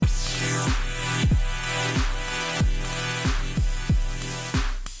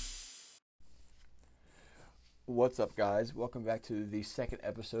What's up, guys? Welcome back to the second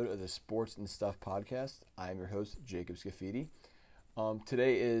episode of the Sports and Stuff podcast. I'm your host, Jacob Scafidi.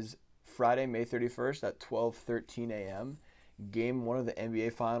 Today is Friday, May 31st at 12:13 a.m. Game 1 of the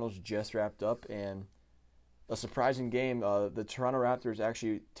NBA Finals just wrapped up, and a surprising game. The Toronto Raptors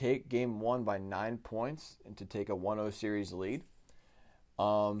actually take Game 1 by 9 points and to take a 1-0 series lead.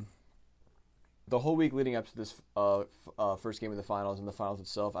 The whole week leading up to this first game of the finals and the finals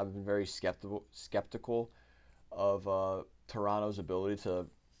itself, I've been very skeptical of Toronto's ability to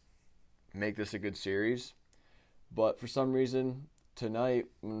make this a good series. But for some reason, tonight,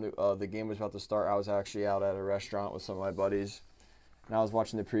 when the game was about to start, I was actually out at a restaurant with some of my buddies, and I was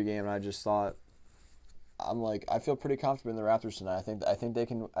watching the pregame, and I just thought, I feel pretty confident in the Raptors tonight. I think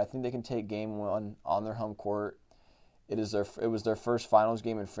they can take Game 1 on their home court. It was their first finals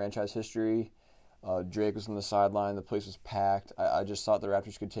game in franchise history. Drake was on the sideline. The place was packed. I just thought the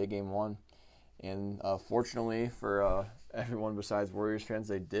Raptors could take Game 1. And fortunately for everyone besides Warriors fans,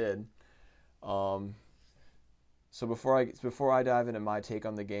 they did. So before I dive into my take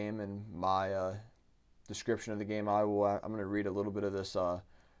on the game and my description of the game, I'm going to read a little bit of this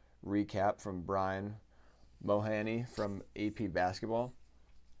recap from Brian Mohani from AP Basketball.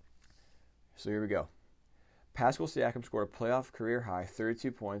 So here we go. Pascal Siakam scored a playoff career-high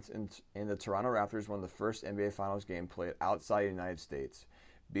 32 points, and the Toronto Raptors won the first NBA Finals game played outside the United States,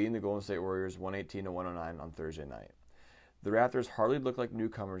 beating the Golden State Warriors 118-109 on Thursday night. The Raptors hardly looked like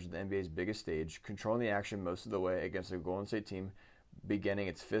newcomers at the NBA's biggest stage, controlling the action most of the way against a Golden State team beginning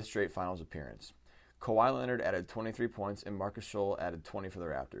its fifth straight Finals appearance. Kawhi Leonard added 23 points, and Marc Gasol added 20 for the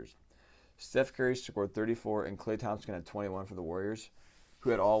Raptors. Steph Curry scored 34, and Klay Thompson had 21 for the Warriors,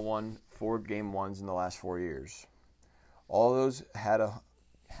 who had all won 4 Game 1s in the last 4 years. All those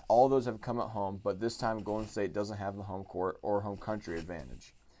have come at home, but this time Golden State doesn't have the home court or home country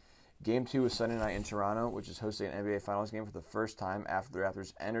advantage. Game 2 was Sunday night in Toronto, which is hosting an NBA Finals game for the first time after the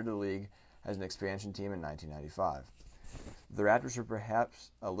Raptors entered the league as an expansion team in 1995. The Raptors were perhaps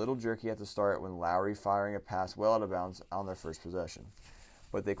a little jerky at the start when Lowry firing a pass well out of bounds on their first possession,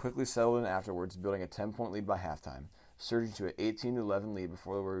 but they quickly settled in afterwards, building a 10-point lead by halftime, surging to an 18-11 lead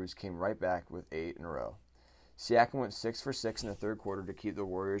before the Warriors came right back with 8 in a row. Siakam went 6 for 6 in the third quarter to keep the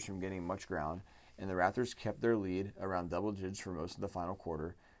Warriors from getting much ground, and the Raptors kept their lead around double digits for most of the final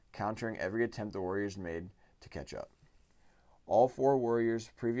quarter, countering every attempt the Warriors made to catch up. All 4 Warriors'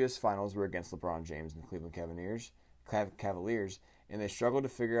 previous finals were against LeBron James and the Cleveland Cavaliers, and they struggled to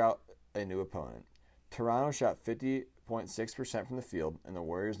figure out a new opponent. Toronto shot 50.6% from the field, and the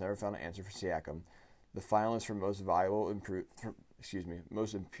Warriors never found an answer for Siakam, the finalist for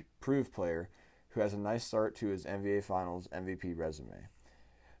most improved player, who has a nice start to his NBA Finals MVP resume.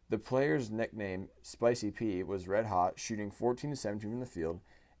 The player's nickname, Spicy P, was red hot, shooting 14-17 from the field,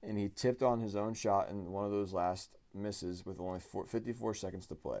 and he tipped on his own shot in one of those last misses with only 54 seconds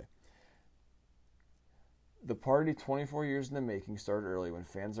to play. The party, 24 years in the making, started early when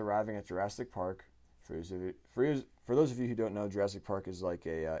fans arriving at Jurassic Park. For those of you who don't know, Jurassic Park is like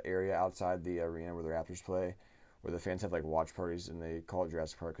a area outside the arena where the Raptors play, where the fans have like watch parties, and they call it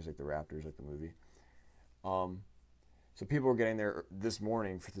Jurassic Park because like the Raptors, like the movie. So people were getting there this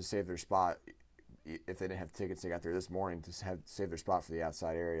morning to save their spot. If they didn't have tickets, they got there this morning to save their spot for the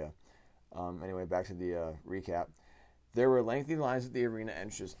outside area. Anyway, back to the recap. There were lengthy lines at the arena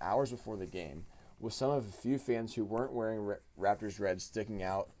entrances hours before the game, with some of the few fans who weren't wearing Raptors red sticking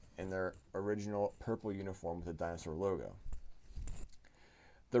out in their original purple uniform with the dinosaur logo.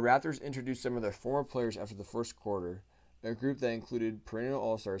 The Raptors introduced some of their former players after the first quarter, a group that included perennial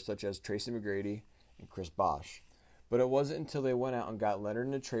all-stars such as Tracy McGrady and Chris Bosh. But it wasn't until they went out and got Leonard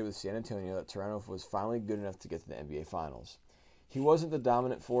in a trade with San Antonio that Toronto was finally good enough to get to the NBA Finals. He wasn't the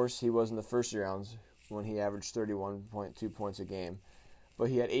dominant force he was in the first rounds when he averaged 31.2 points a game, but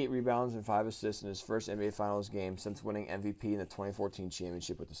he had 8 rebounds and 5 assists in his first NBA Finals game since winning MVP in the 2014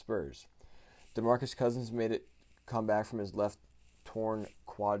 championship with the Spurs. DeMarcus Cousins made it come back from his left torn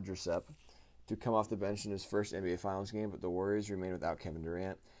quadricep to come off the bench in his first NBA Finals game, but the Warriors remained without Kevin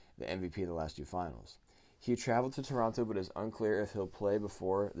Durant, the MVP of the last 2 finals. He traveled to Toronto, but is unclear if he'll play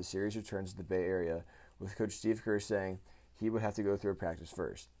before the series returns to the Bay Area, with Coach Steve Kerr saying he would have to go through a practice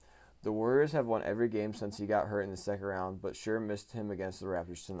first. The Warriors have won every game since he got hurt in the second round, but sure missed him against the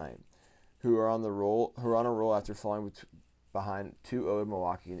Raptors tonight, who are on a roll after falling behind 2-0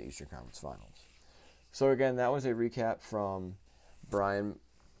 Milwaukee in the Eastern Conference Finals. So again, that was a recap from Brian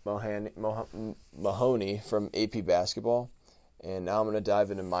Mahoney from AP Basketball, and now I'm going to dive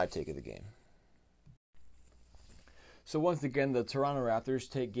into my take of the game. So once again, the Toronto Raptors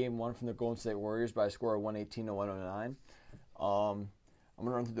take Game 1 from the Golden State Warriors by a score of 118-109. I'm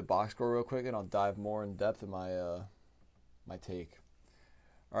gonna run through the box score real quick, and I'll dive more in depth in my take.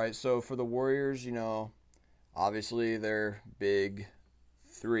 All right, so for the Warriors, obviously their big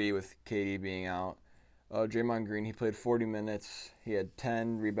three with KD being out. Draymond Green, he played 40 minutes. He had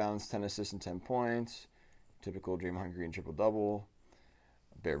 10 rebounds, 10 assists, and 10 points. Typical Draymond Green triple-double,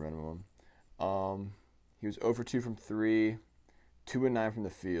 bare minimum. He was 0 for 2 from 3, 2 and 9 from the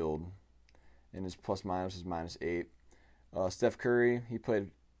field, and his plus-minus is -8. Steph Curry,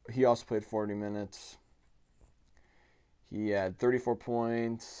 he also played 40 minutes. He had 34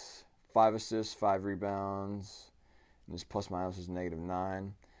 points, 5 assists, 5 rebounds, and his plus-minus was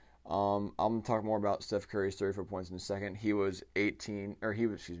 -9. I'm gonna talk more about Steph Curry's 34 points in a second. He was 8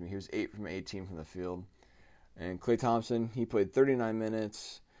 from 18 from the field. And Klay Thompson, he played 39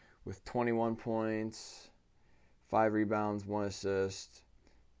 minutes with 21 points, 5 rebounds, 1 assist,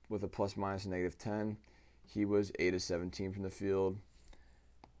 with a plus-minus -10. He was 8 of 17 from the field.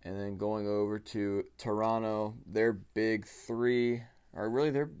 And then going over to Toronto, their big three, or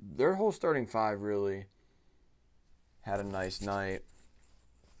really their whole starting five really had a nice night.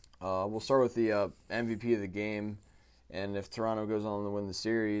 We'll start with the MVP of the game, and if Toronto goes on to win the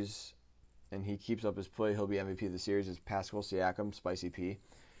series and he keeps up his play, he'll be MVP of the series. It's Pascal Siakam, Spicy P.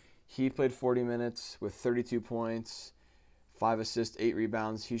 He played 40 minutes with 32 points, 5 assists, 8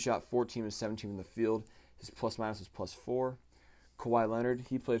 rebounds. He shot 14 of 17 from the field. His plus-minus was +4. Kawhi Leonard,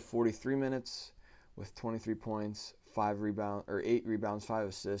 he played 43 minutes with 23 points, 8 rebounds, 5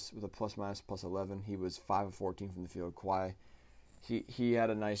 assists, with a plus-minus +11. He was 5 of 14 from the field. Kawhi, he had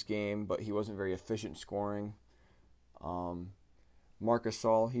a nice game, but he wasn't very efficient scoring. Marc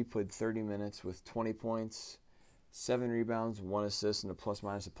Gasol, he played 30 minutes with 20 points, 7 rebounds, 1 assist, and a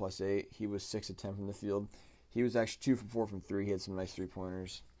plus-minus of +8. He was 6 of 10 from the field. He was actually 2 for 4 from 3. He had some nice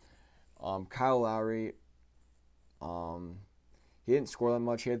three-pointers. Kyle Lowry, he didn't score that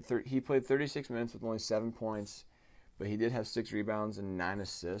much. He played 36 minutes with only 7 points, but he did have 6 rebounds and 9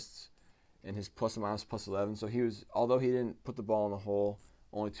 assists, and his plus and minus +11. So although he didn't put the ball in the hole,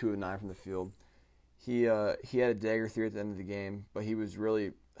 only 2 of 9 from the field. He had a dagger 3 at the end of the game, but he was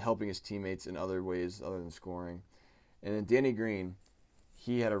really helping his teammates in other ways other than scoring. And then Danny Green,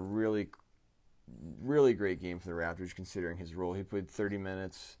 he had a really, really great game for the Raptors considering his role. He played 30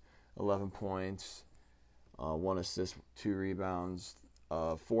 minutes, 11 points, 1 assist, 2 rebounds,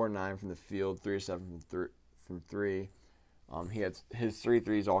 4 and 9 from the field, 3 of 7 from 3. He had his 3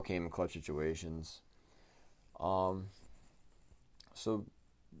 threes all came in clutch situations. So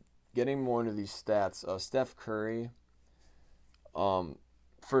getting more into these stats, Steph Curry,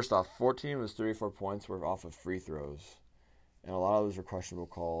 first off, 14 was 34 points were off of free throws, and a lot of those were questionable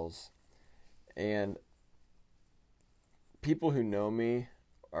calls. And people who know me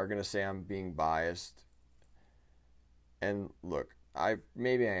are going to say I'm being biased. And look,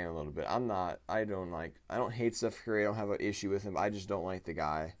 maybe I am a little bit. I'm not. I don't hate Steph Curry. I don't have an issue with him. I just don't like the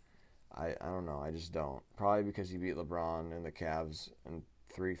guy. I don't know. I just don't. Probably because he beat LeBron and the Cavs in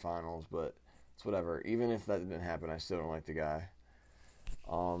 3 finals, but it's whatever. Even if that didn't happen, I still don't like the guy.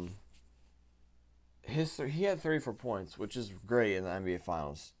 He had 34 points, which is great in the NBA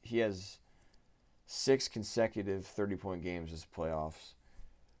Finals. He has 6 consecutive 30-point games this playoffs.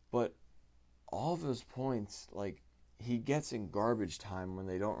 But all of those points, he gets in garbage time when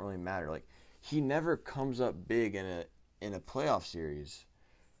they don't really matter. He never comes up big in a playoff series.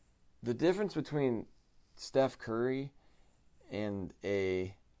 The difference between Steph Curry and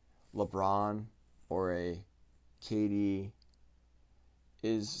a LeBron or a KD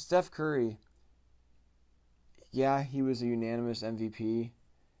is Steph Curry, yeah, he was a unanimous MVP.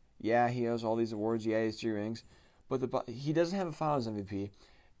 Yeah, he has all these awards. Yeah, he has 3 rings. But he doesn't have a Finals MVP.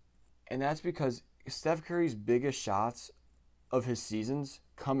 And that's because Steph Curry's biggest shots of his seasons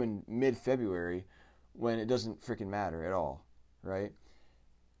come in mid-February when it doesn't freaking matter at all, right?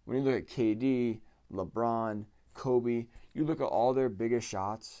 When you look at KD, LeBron, Kobe, you look at all their biggest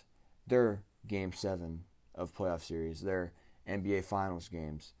shots, they're Game 7 of playoff series. They're NBA Finals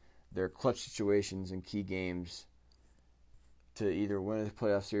games. They're clutch situations in key games to either win a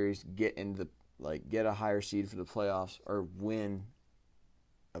playoff series, get a higher seed for the playoffs, or win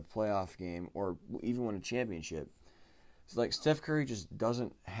a playoff game, or even win a championship. It's Steph Curry just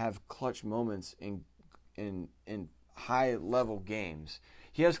doesn't have clutch moments in high level games.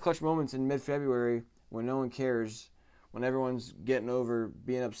 He has clutch moments in mid-February when no one cares, when everyone's getting over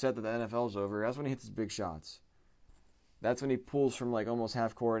being upset that the NFL's over. That's when he hits his big shots. That's when he pulls from almost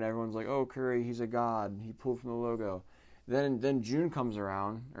half court and everyone's like, "Oh, Curry, he's a god. He pulled from the logo." Then June comes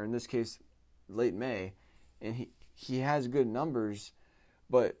around, or in this case, late May, and he has good numbers,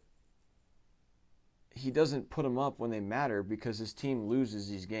 but he doesn't put them up when they matter because his team loses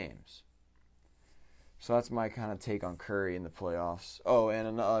these games. So that's my kind of take on Curry in the playoffs. Oh,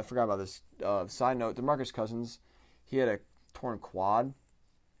 and I forgot about this. Side note, DeMarcus Cousins, he had a torn quad.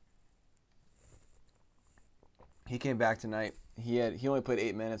 He came back tonight. He only played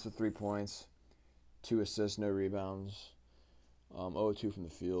 8 minutes with 3 points, 2 assists, no rebounds, 0-2 from the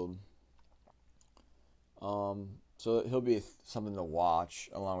field. So he'll be something to watch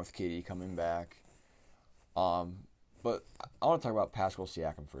along with KD coming back. But I want to talk about Pascal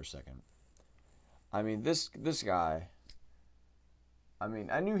Siakam for a second. I mean, this guy, I mean,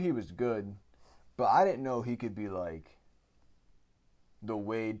 I knew he was good, but I didn't know he could be like the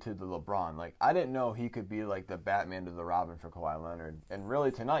Wade to the LeBron. Like, I didn't know he could be like the Batman to the Robin for Kawhi Leonard. And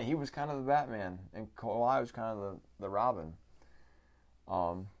really tonight, he was kind of the Batman, and Kawhi was kind of the Robin.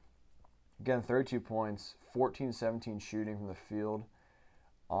 Again, 32 points, 14-17 shooting from the field.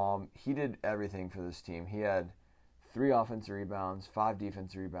 He did everything for this team. He had 3 offensive rebounds, 5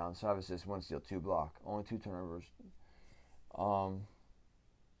 defensive rebounds, 5 assists, 1 steal, 2 block, only 2 turnovers.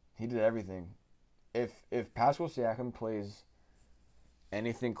 He did everything. If Pascal Siakam plays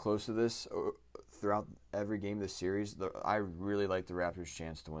anything close to this throughout every game of the series, I really like the Raptors'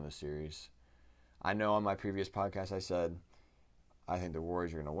 chance to win the series. I know on my previous podcast I said I think the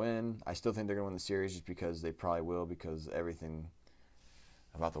Warriors are going to win. I still think they're going to win the series just because they probably will, because everything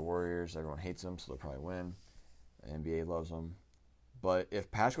about the Warriors, everyone hates them, so they'll probably win. The NBA loves them. But if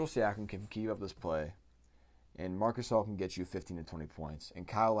Pascal Siakam can keep up this play, and Marc Gasol can get you 15 to 20 points, and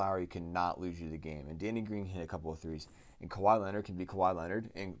Kyle Lowry cannot lose you the game, and Danny Green can hit a couple of threes, and Kawhi Leonard can be Kawhi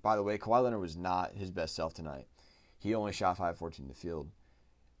Leonard. And by the way, Kawhi Leonard was not his best self tonight. He only shot 5-14 in the field,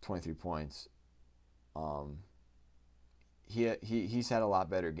 23 points. He's had a lot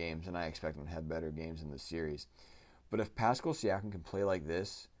better games, and I expect him to have better games in this series. But if Pascal Siakam can play like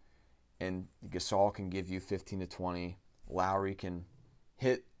this, and Gasol can give you 15 to 20, Lowry can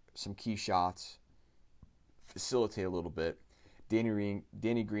hit some key shots, facilitate a little bit,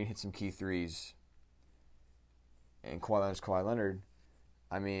 Danny Green hit some key threes, and Kawhi Leonard,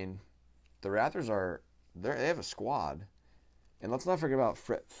 I mean, the Raptors they have a squad. And let's not forget about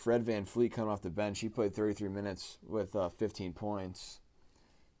Fred VanVleet coming off the bench. He played 33 minutes with 15 points,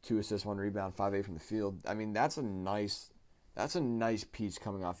 2 assists, 1 rebound, 5-8 from the field. I mean, that's a nice piece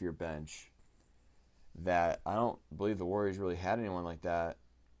coming off your bench that I don't believe the Warriors really had anyone like that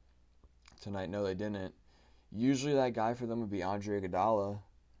tonight. No, they didn't. Usually that guy for them would be Andre Iguodala,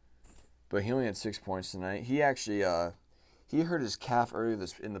 but he only had 6 points tonight. He actually he hurt his calf earlier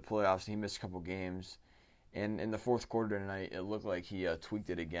in the playoffs, and he missed a couple games. And in the fourth quarter tonight, it looked like he tweaked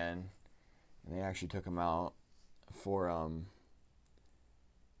it again, and they actually took him out for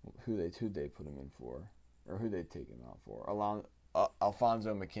who they put him in for, or who they take him out for?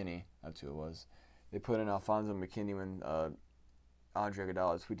 Alfonzo McKinney. That's who it was. They put in Alfonzo McKinney when Andre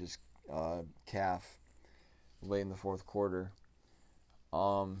Iguodala tweaked his calf late in the fourth quarter.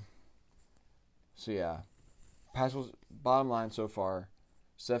 So yeah, Pascal's bottom line so far: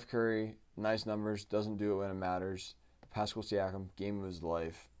 Steph Curry, nice numbers, doesn't do it when it matters. Pascal Siakam, game of his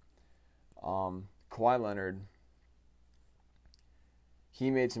life. Kawhi Leonard, he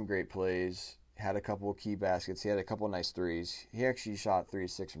made some great plays, had a couple of key baskets, he had a couple of nice threes. He actually shot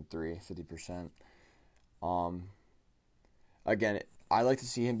 3-6 from 3, 50%. Again, I like to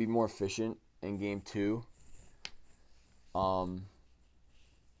see him be more efficient in game 2. Because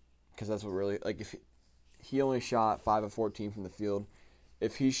that's what really, like, if he only shot 5 of 14 from the field,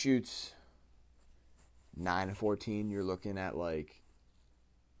 if he shoots 9 of 14, you're looking at like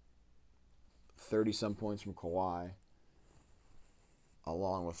 30-some points from Kawhi,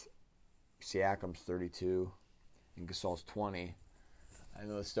 along with Siakam's 32 and Gasol's 20. I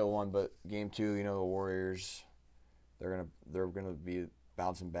know it's still one, but game 2, the Warriors, they're gonna be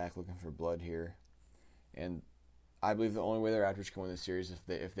bouncing back, looking for blood here, and I believe the only way the Raptors can win this series is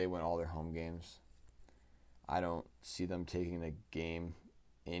if they win all their home games. I don't see them taking the game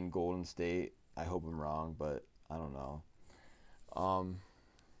in Golden State. I hope I'm wrong, but I don't know.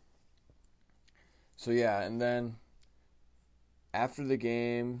 So yeah, and then after the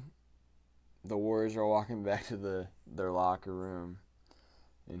game, the Warriors are walking back to their locker room,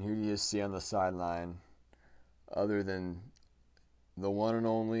 and who do you see on the sideline other than the one and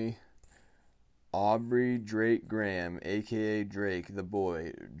only Aubrey Drake Graham, a.k.a. Drake, the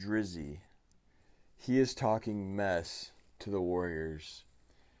boy, Drizzy. He is talking mess to the Warriors.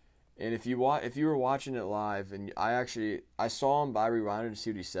 And if you were watching it live, and I saw him, but I rewinded to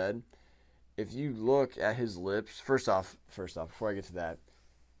see what he said. If you look at his lips, first off, before I get to that,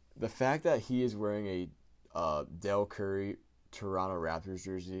 the fact that he is wearing a Dell Curry Toronto Raptors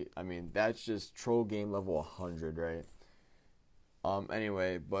jersey. I mean, that's just troll game level 100, right?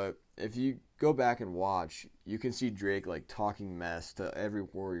 Anyway, but if you go back and watch, you can see Drake like talking mess to every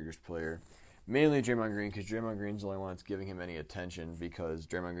Warriors player. Mainly Draymond Green, because Draymond Green's the only one that's giving him any attention because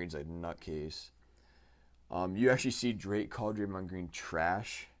Draymond Green's a nutcase. You actually see Drake call Draymond Green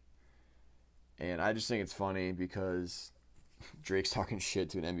trash. And I just think it's funny because Drake's talking shit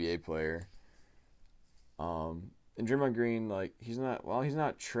to an NBA player. And Draymond Green, like, he's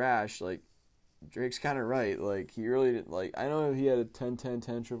not trash. Like, Drake's kind of right. Like, he really didn't, like, I know he had a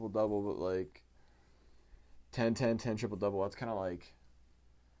 10-10-10 triple-double, but, like, 10-10-10 triple-double, that's kind of like,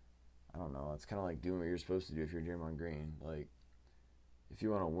 I don't know, it's kind of like doing what you're supposed to do if you're Draymond Green. Like, if you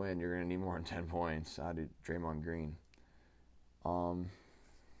want to win, you're going to need more than 10 points out of Draymond Green. But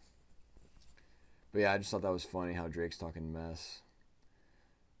yeah, I just thought that was funny how Drake's talking mess.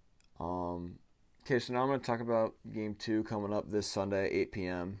 Okay, so now I'm going to talk about Game 2 coming up this Sunday at 8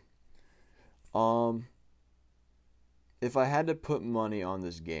 p.m. If I had to put money on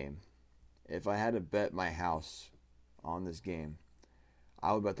this game, if I had to bet my house on this game,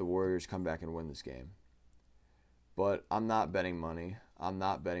 I would bet the Warriors come back and win this game. But I'm not betting money. I'm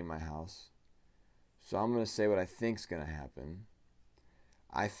not betting my house. So I'm going to say what I think's going to happen.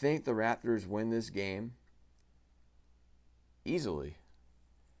 I think the Raptors win this game easily.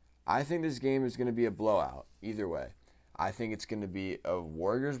 I think this game is going to be a blowout either way. I think it's going to be a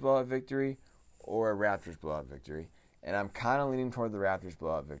Warriors blowout victory or a Raptors blowout victory. And I'm kind of leaning toward the Raptors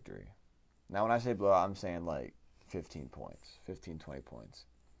blowout victory. Now, when I say blowout, I'm saying like 15 points, 15, 20 points.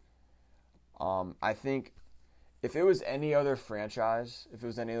 I think if it was any other franchise, if it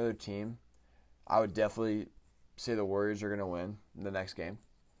was any other team, I would definitely say the Warriors are going to win the next game.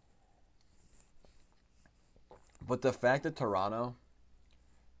 But the fact that Toronto,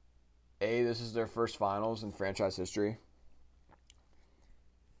 A, this is their first finals in franchise history,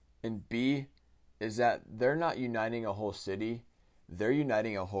 and B, is that they're not uniting a whole city, they're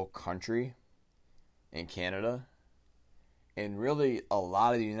uniting a whole country in Canada, and really a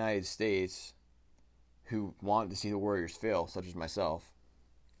lot of the United States who want to see the Warriors fail, such as myself.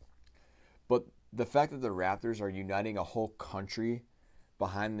 But the fact that the Raptors are uniting a whole country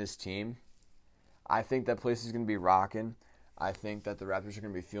behind this team, I think that place is going to be rocking. I think that the Raptors are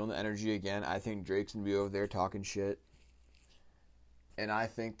going to be feeling the energy again. I think Drake's going to be over there talking shit. And I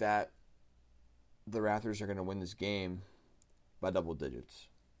think that the Raptors are going to win this game by double digits.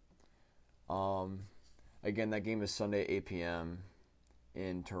 Again, that game is Sunday, 8 p.m.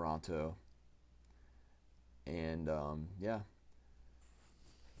 in Toronto. And, yeah.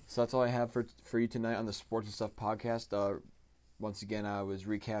 So that's all I have for you tonight on the Sports and Stuff podcast. Once again, I was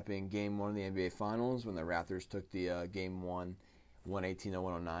recapping Game 1 of the NBA Finals when the Raptors took the Game 1,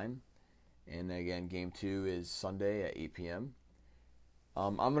 118-109. And again, Game 2 is Sunday at 8 p.m.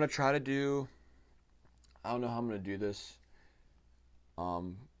 I'm going to try to do... I don't know how I'm going to do this.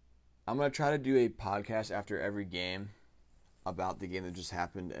 I'm going to try to do a podcast after every game about the game that just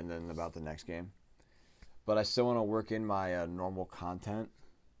happened and then about the next game. But I still want to work in my normal content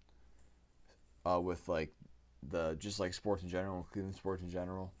with like just like sports in general, including sports in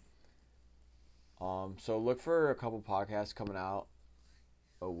general. So look for a couple podcasts coming out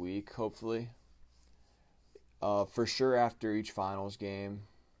a week, hopefully. For sure after each finals game.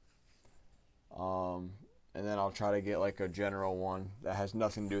 And then I'll try to get like a general one that has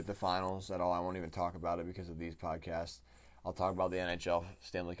nothing to do with the finals at all. I won't even talk about it because of these podcasts. I'll talk about the NHL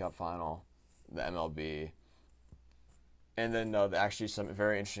Stanley Cup final, the MLB, and then actually some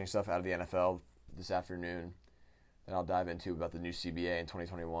very interesting stuff out of the NFL this afternoon that I'll dive into about the new CBA in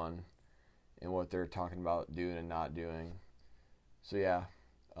 2021 and what they're talking about doing and not doing. So yeah,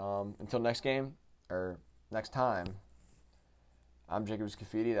 until next game, or next time, I'm Jacob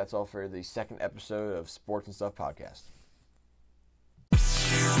Scafidi. That's all for the second episode of Sports and Stuff podcast.